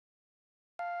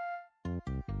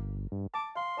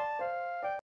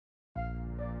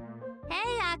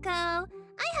Kako.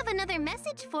 I have another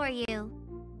message for you.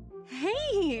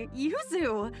 Hey,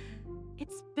 Yuzu!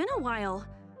 It's been a while.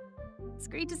 It's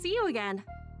great to see you again.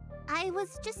 I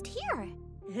was just here.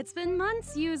 It's been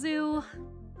months, Yuzu.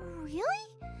 Really?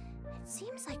 It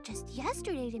seems like just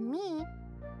yesterday to me.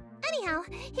 Anyhow,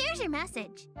 here's your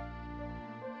message.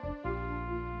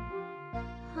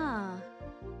 Huh.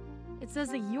 It says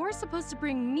that you're supposed to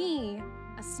bring me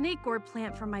a snake gourd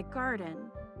plant from my garden.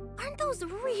 Aren't those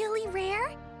really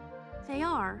rare? They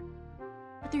are.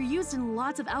 But they're used in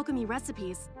lots of alchemy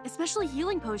recipes, especially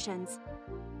healing potions.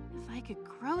 If I could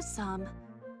grow some,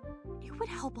 it would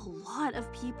help a lot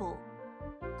of people.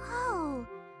 Oh,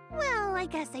 well, I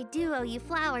guess I do owe you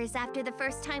flowers after the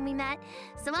first time we met,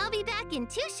 so I'll be back in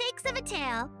 2 shakes of a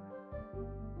tail.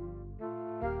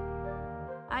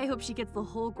 I hope she gets the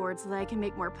whole gourd so that I can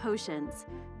make more potions.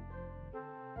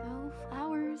 Though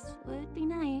flowers would be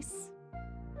nice.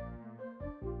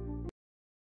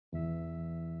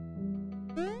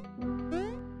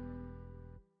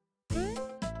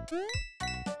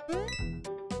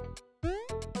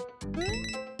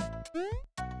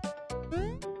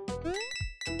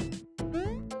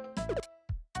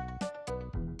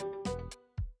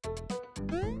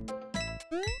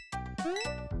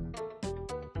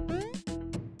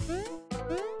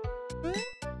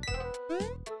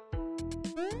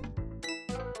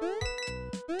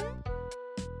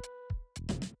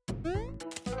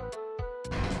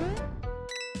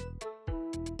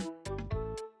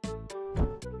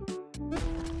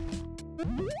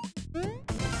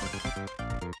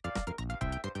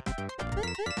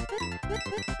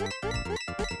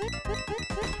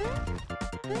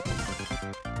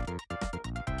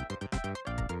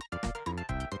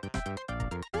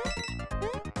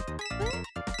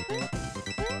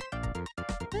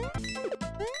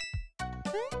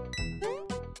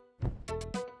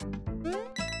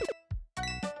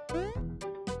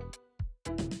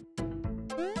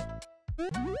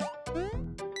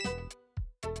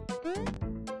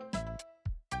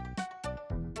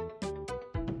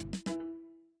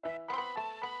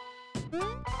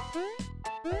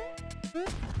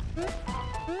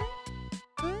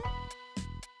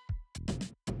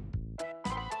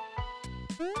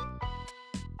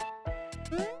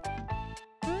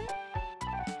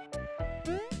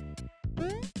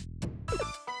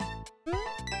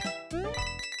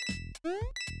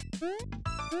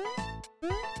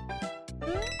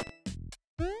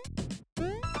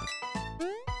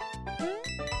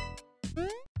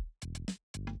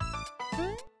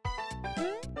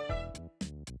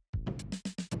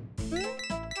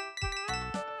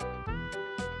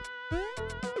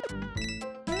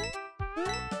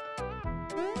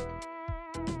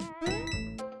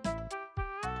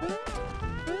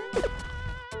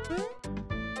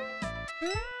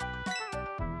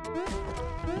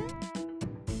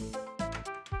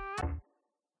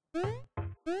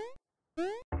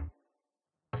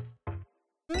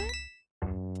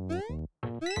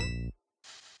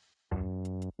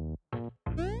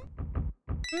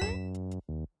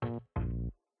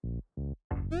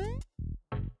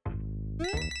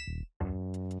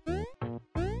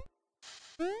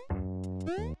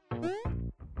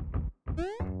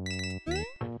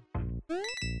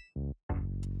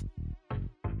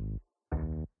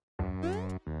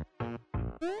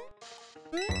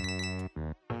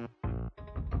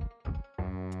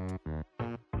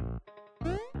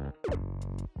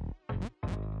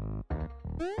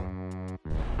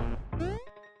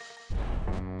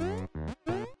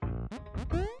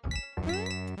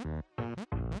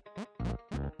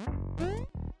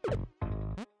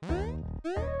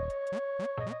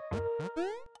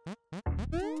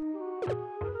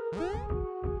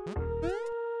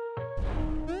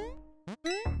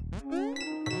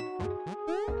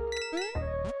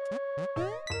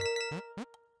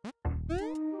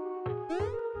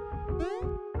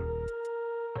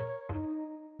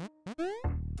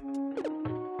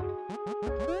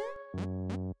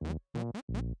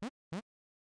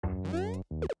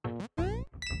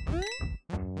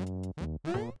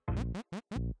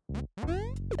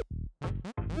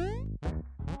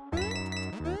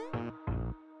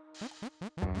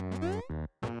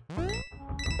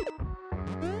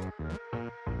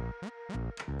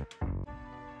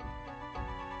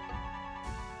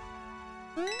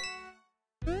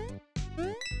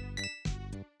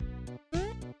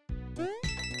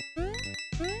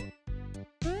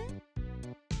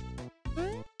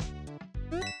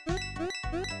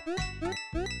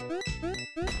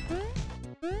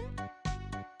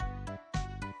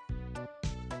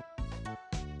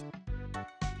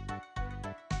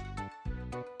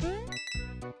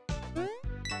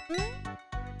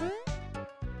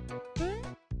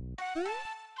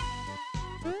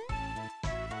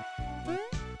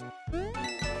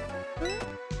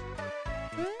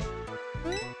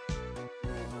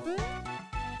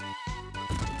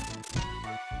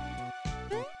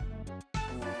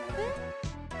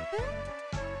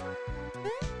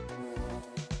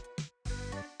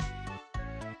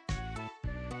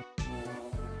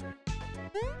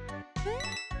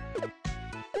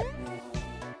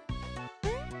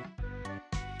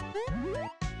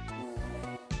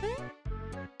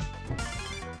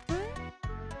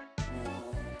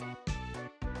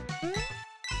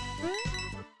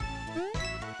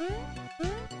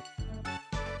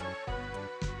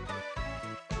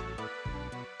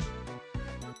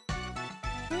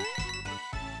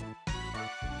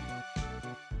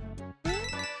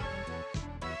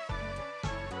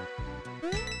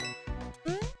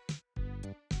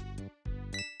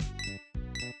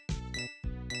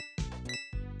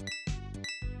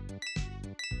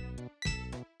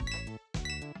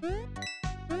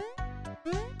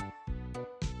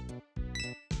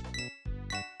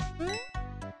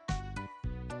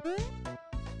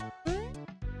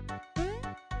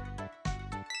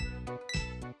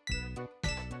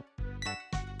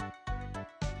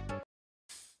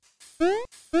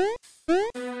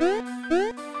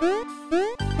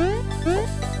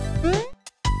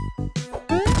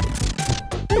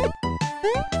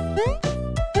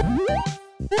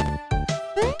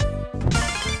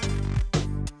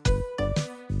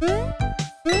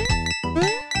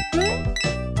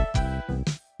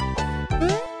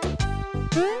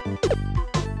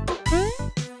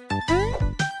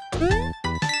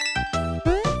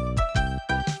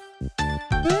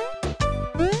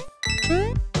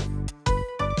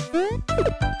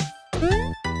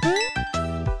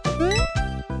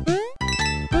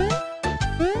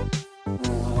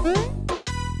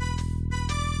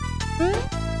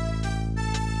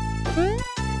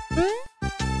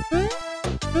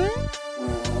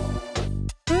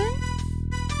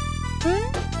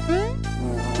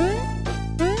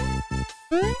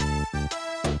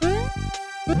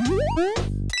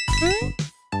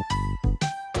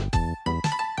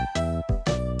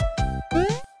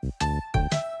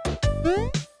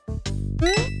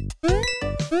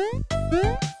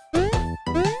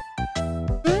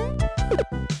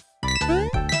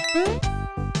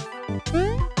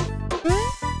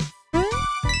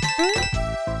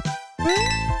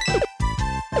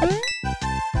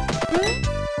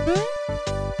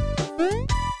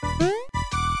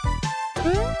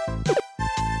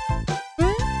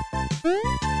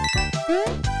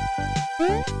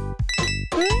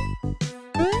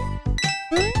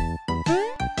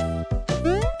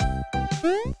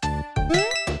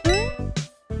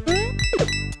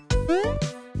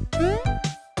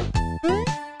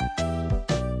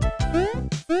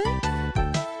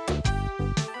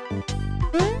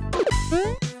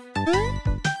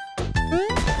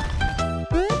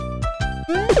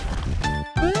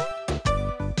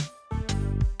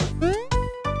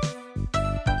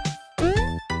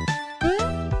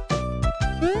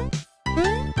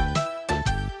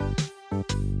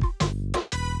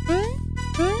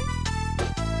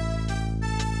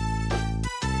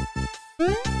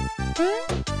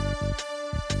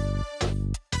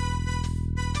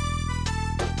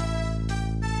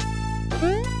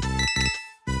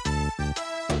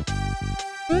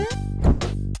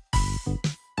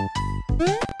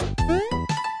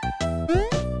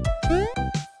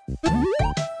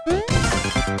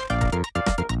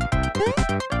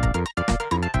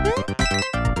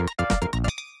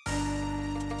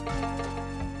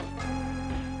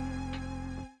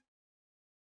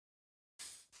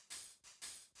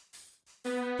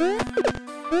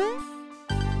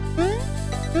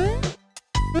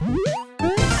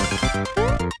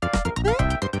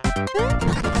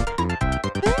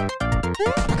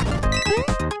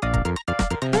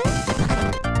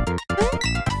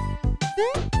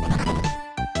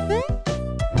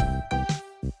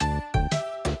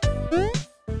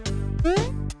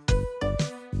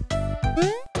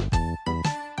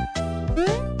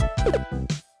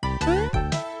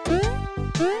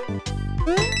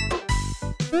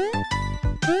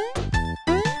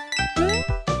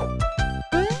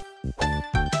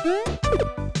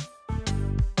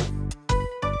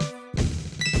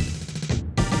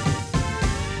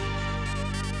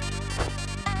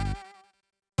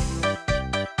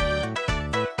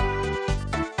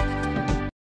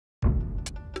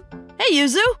 Hey,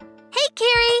 Yuzu! Hey,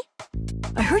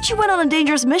 Kiri! I heard you went on a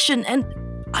dangerous mission, and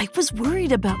I was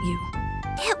worried about you.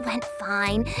 It went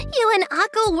fine. You and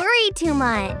Akko worry too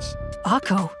much.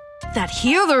 Akko, that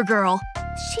healer girl.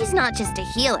 She's not just a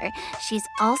healer. She's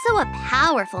also a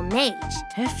powerful mage.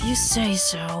 If you say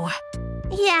so.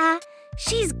 Yeah,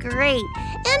 she's great.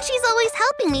 And she's always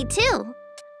helping me, too.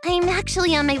 I'm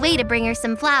actually on my way to bring her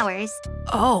some flowers.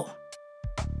 Oh.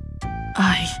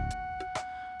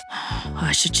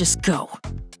 I should just go.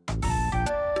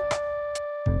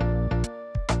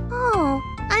 Oh,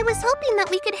 I was hoping that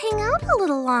we could hang out a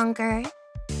little longer.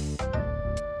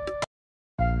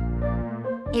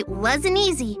 It wasn't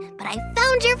easy, but I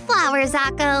found your flowers,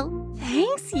 Akko.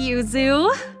 Thanks,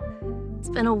 Yuzu. It's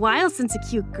been a while since a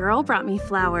cute girl brought me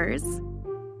flowers.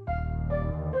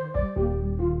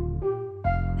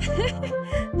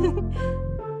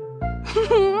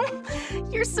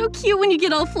 You're so cute when you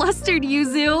get all flustered,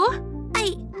 Yuzu.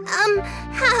 I,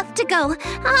 have to go.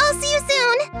 I'll see you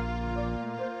soon.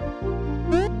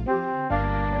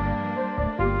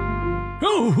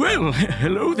 Oh, well,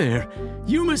 hello there.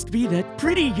 You must be that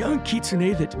pretty young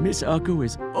Kitsune that Miss Akko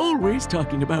is always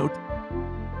talking about.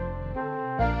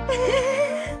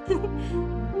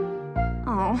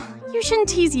 Oh, you shouldn't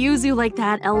tease Yuzu like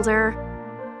that, Elder.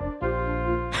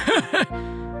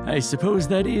 I suppose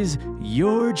that is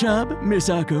your job, Miss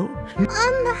Akko.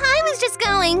 I was just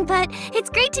going, but it's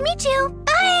great to meet you.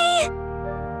 Bye!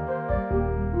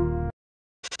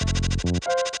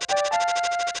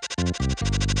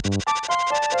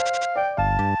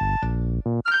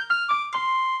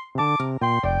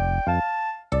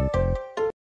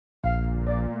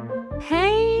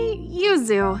 Hey,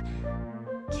 Yuzu.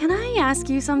 Can I ask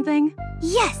you something?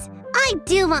 Yes, I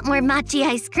do want more mochi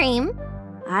ice cream.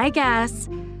 I guess.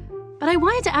 But I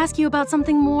wanted to ask you about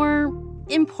something more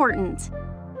important.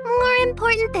 More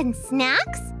important than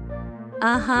snacks?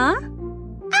 Uh-huh.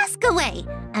 Ask away.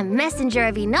 A messenger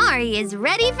of Inari is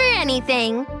ready for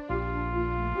anything.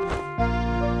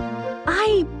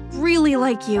 I really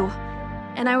like you.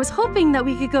 And I was hoping that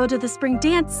we could go to the spring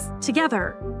dance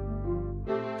together.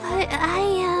 But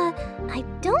I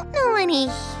don't know any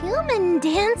human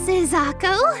dances,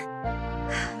 Akko.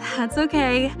 That's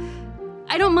okay.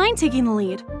 I don't mind taking the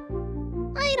lead.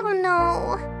 I don't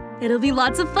know. It'll be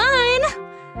lots of fun.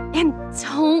 And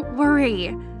don't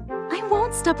worry. I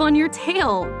won't step on your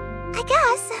tail. I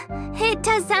guess. It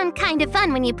does sound kind of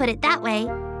fun when you put it that way.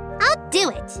 I'll do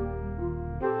it.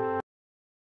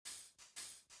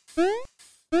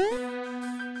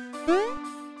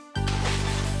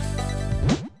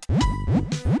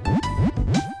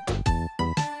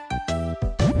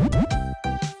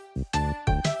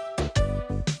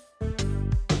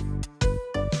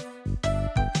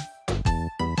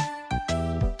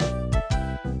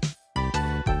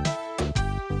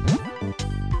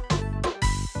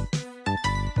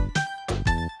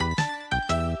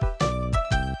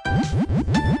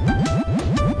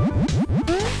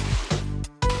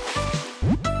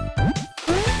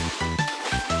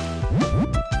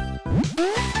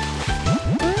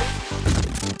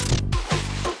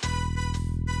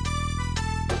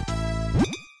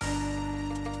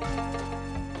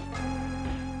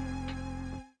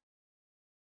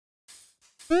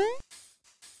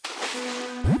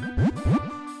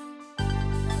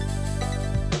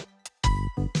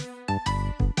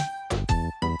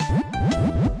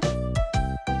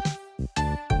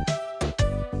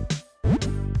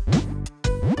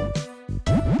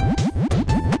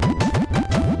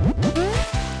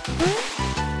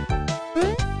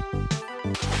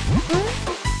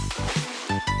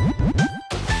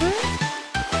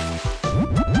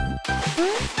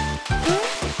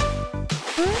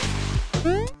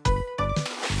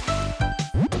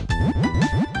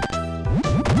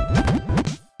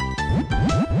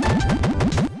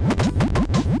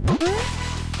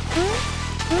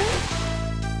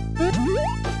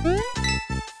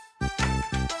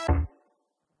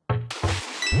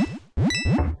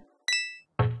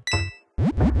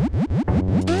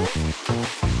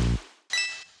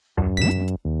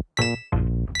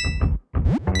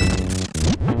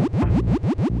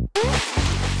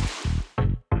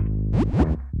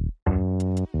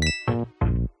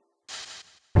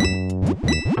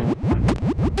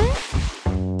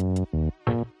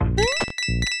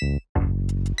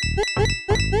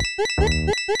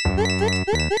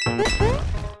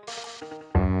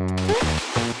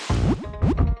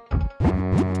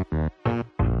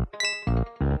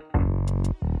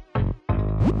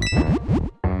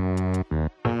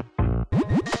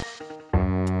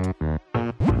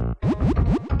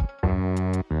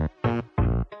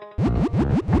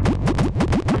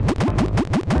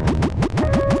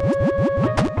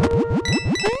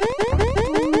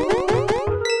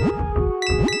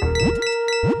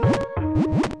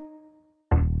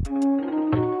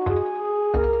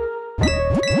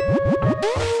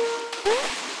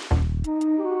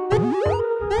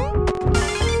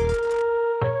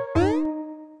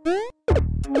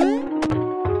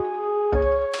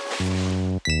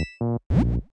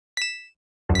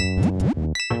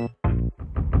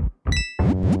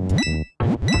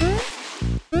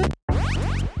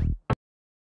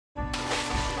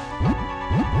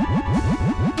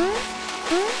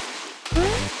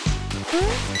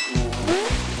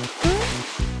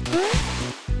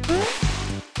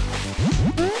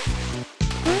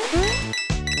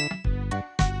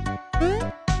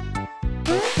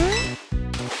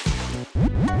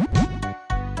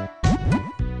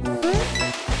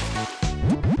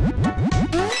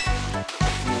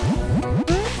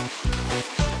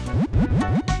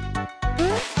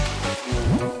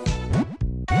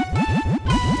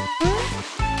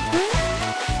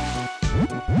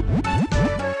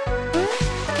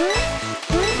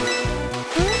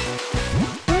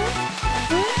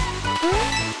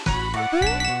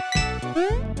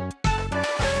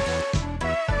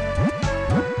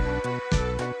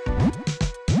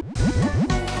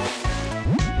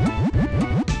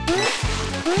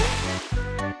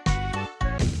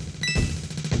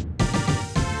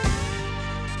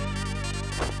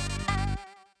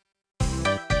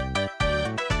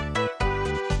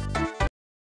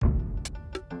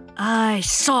 I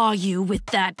saw you with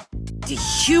that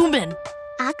human.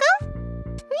 Akko?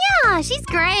 Yeah, she's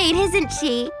great, isn't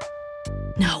she?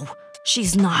 No,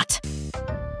 she's not.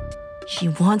 She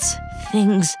wants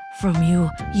things from you,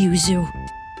 Yuzu.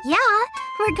 Yeah,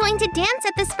 we're going to dance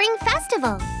at the spring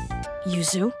festival.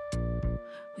 Yuzu,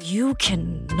 you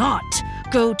cannot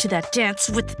go to that dance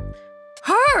with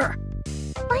her.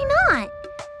 Why not?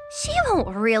 She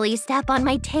won't really step on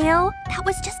my tail. That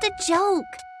was just a joke.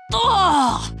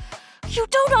 Ugh! You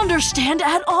don't understand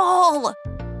at all.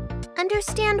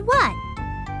 Understand what?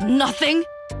 Nothing.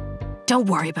 Don't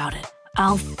worry about it.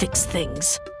 I'll fix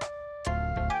things.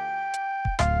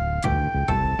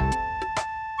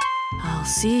 I'll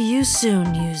see you soon,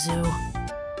 Yuzu.